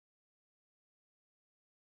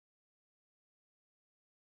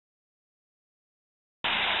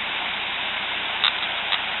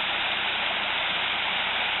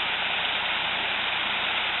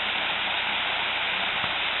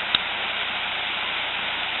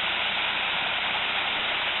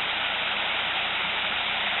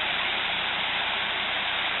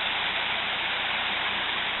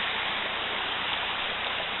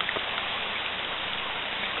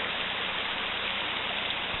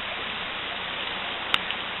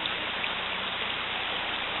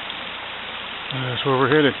That's where we're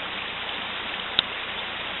headed.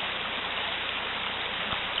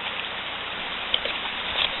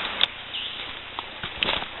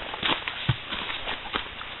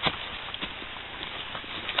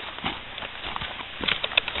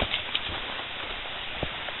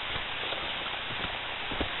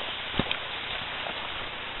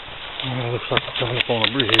 Looks like we're coming up on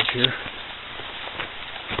a bridge here.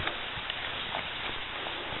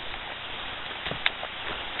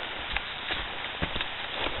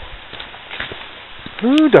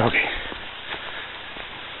 Ooh, doggy.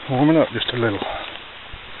 Warming up just a little.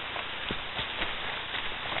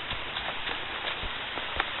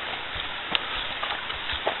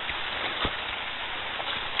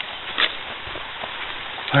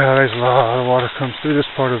 Well, there's a lot of water comes through this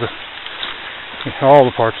part of the, all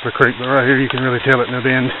the parts of the creek, but right here you can really tell it in the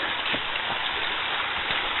bend.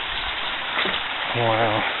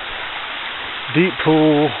 Wow. Deep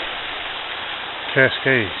pool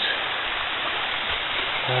cascades.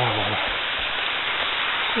 Wow.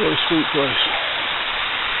 Really sweet place.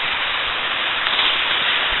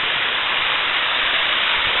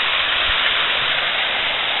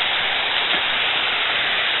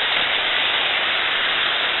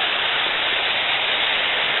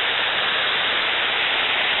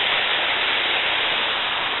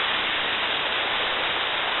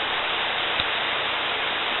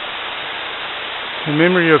 In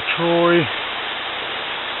memory of Troy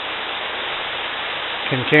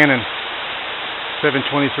Kincannon,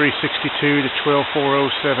 7/23/62 to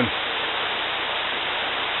 12/4/07.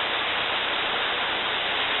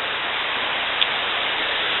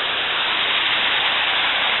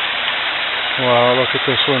 Wow, look at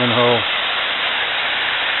this swimming hole.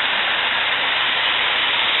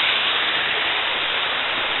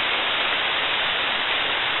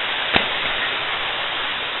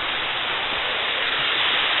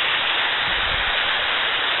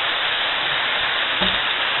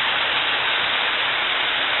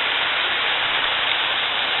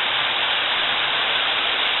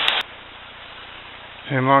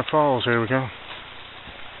 Hemlock Falls, here we go.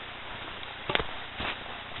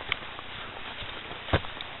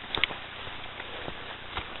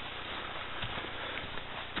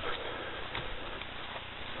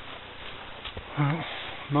 Well,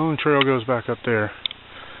 Moan Trail goes back up there.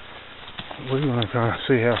 We're going to kind of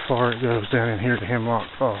see how far it goes down in here to Hemlock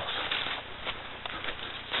Falls.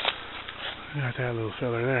 Got that little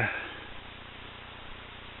feller there.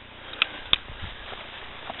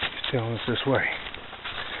 He's telling us this way.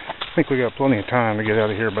 I think we got plenty of time to get out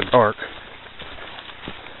of here by dark.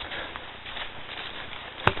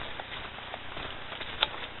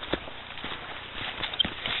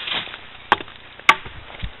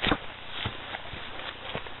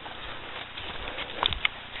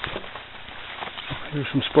 There's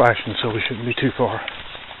some splashing, so we shouldn't be too far.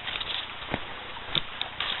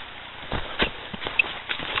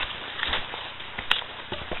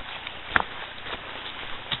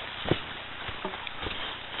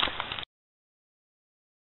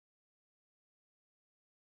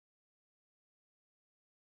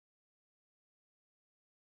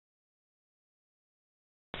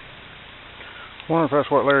 I wonder if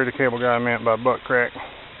that's what Larry the Cable Guy meant by butt crack.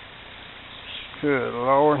 Good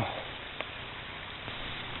Lord.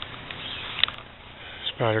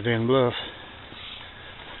 Spider Den Bluff.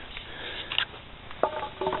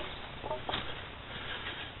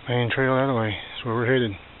 Main trail that way. That's where we're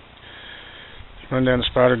headed. Let's run down to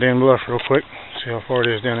Spider Den Bluff real quick. See how far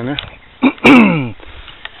it is down in there.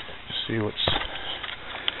 See what's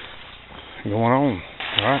going on.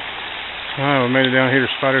 Alright. Alright, we made it down here to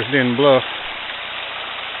Spider's Den Bluff.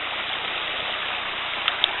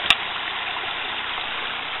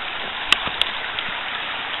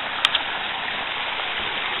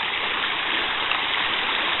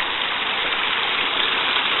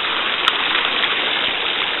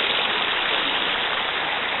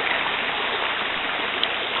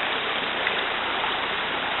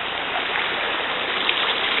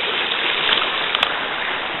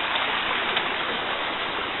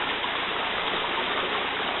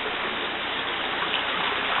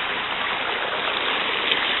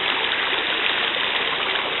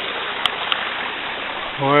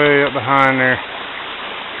 Way up behind there,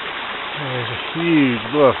 there's a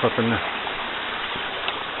huge bluff up in there.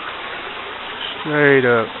 Straight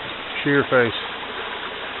up, sheer face.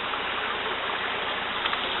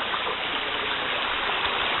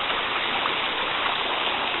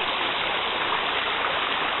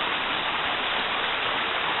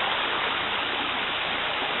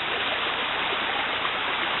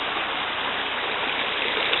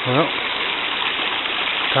 Well,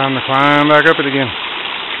 time to climb back up it again.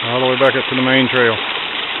 all the way back up to the main trail.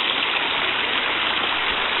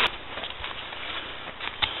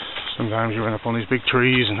 Sometimes you run up on these big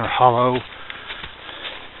trees and they're hollow. It's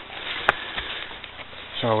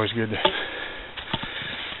always good to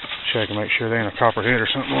check and make sure there ain't a copperhead or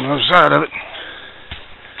something on the other side of it.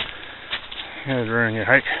 That'd ruin your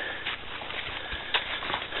hike.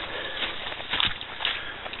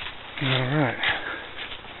 Alright.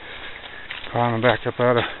 Climbing back up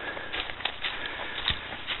out of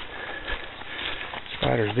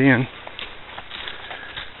Spider's Den.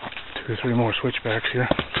 2 or 3 more switchbacks here.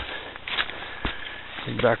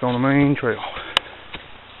 Get back on the main trail.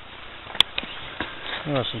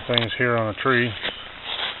 Some things here on a tree.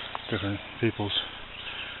 Different people's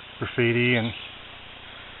graffiti and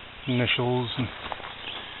initials, and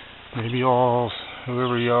maybe y'all,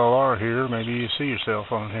 whoever y'all are here, maybe you see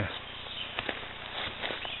yourself on here.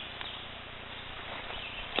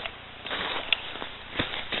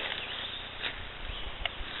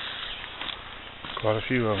 Quite a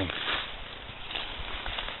few of them.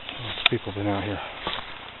 Lots of people been out here.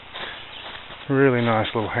 Really nice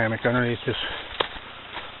little hammock underneath this.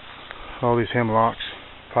 All these hemlocks,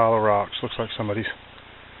 pile of rocks. Looks like somebody's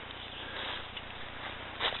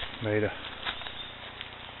made a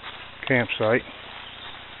campsite.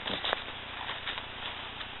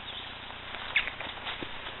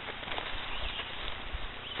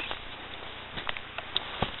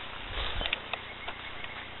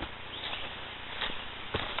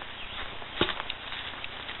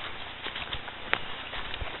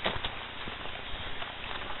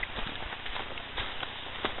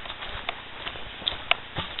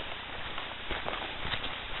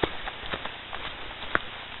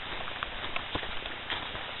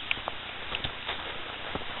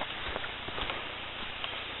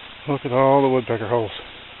 Look at all the woodpecker holes.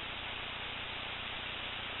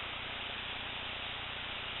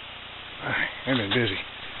 They've been busy.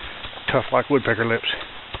 Tough like woodpecker lips.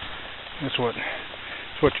 That's what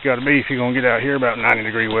you got to be if you're going to get out here about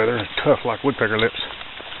 90-degree weather. Tough like woodpecker lips.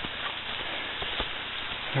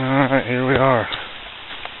 Alright, here we are.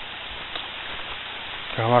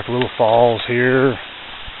 Kind of like little falls here.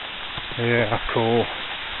 Yeah, cool.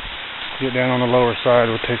 Get down on the lower side,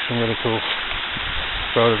 we'll take some really cool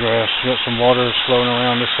photographs. Got some water flowing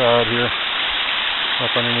around this side here,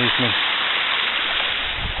 up underneath me.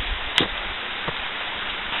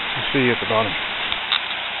 You see at the bottom.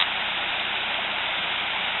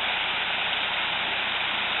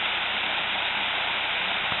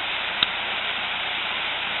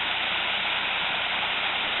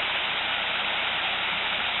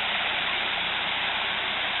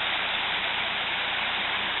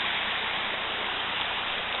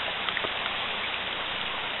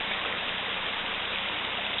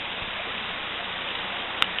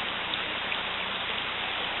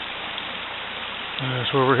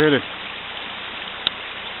 That's where we're headed.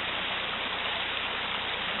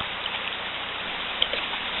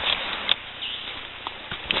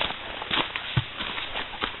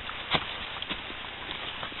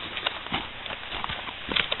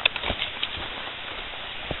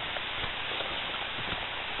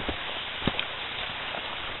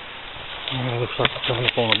 Looks like we're coming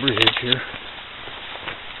up on a bridge here.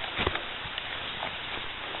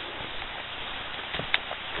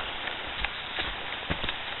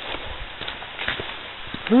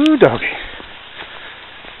 Ooh, doggy.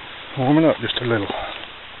 Warming up just a little.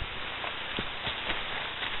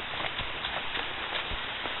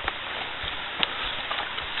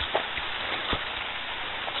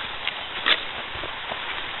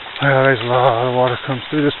 Well, there's a lot of water comes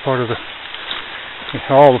through this part of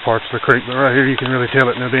all the parts of the creek, but right here you can really tell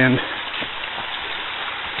it in the bend.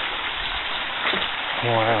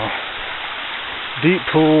 Wow. Deep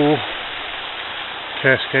pool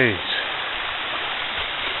cascades.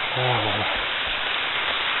 Wow.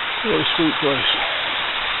 Really sweet place.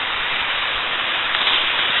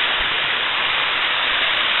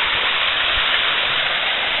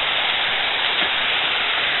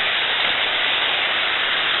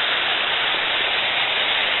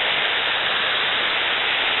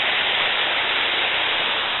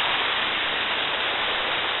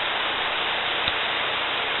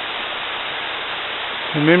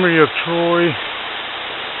 In memory of Troy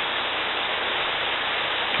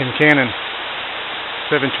Kincannon,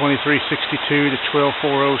 7/23/62 to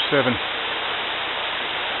 12/4/07.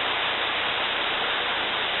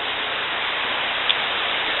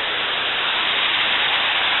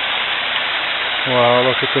 Wow,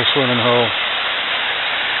 look at this swimming hole.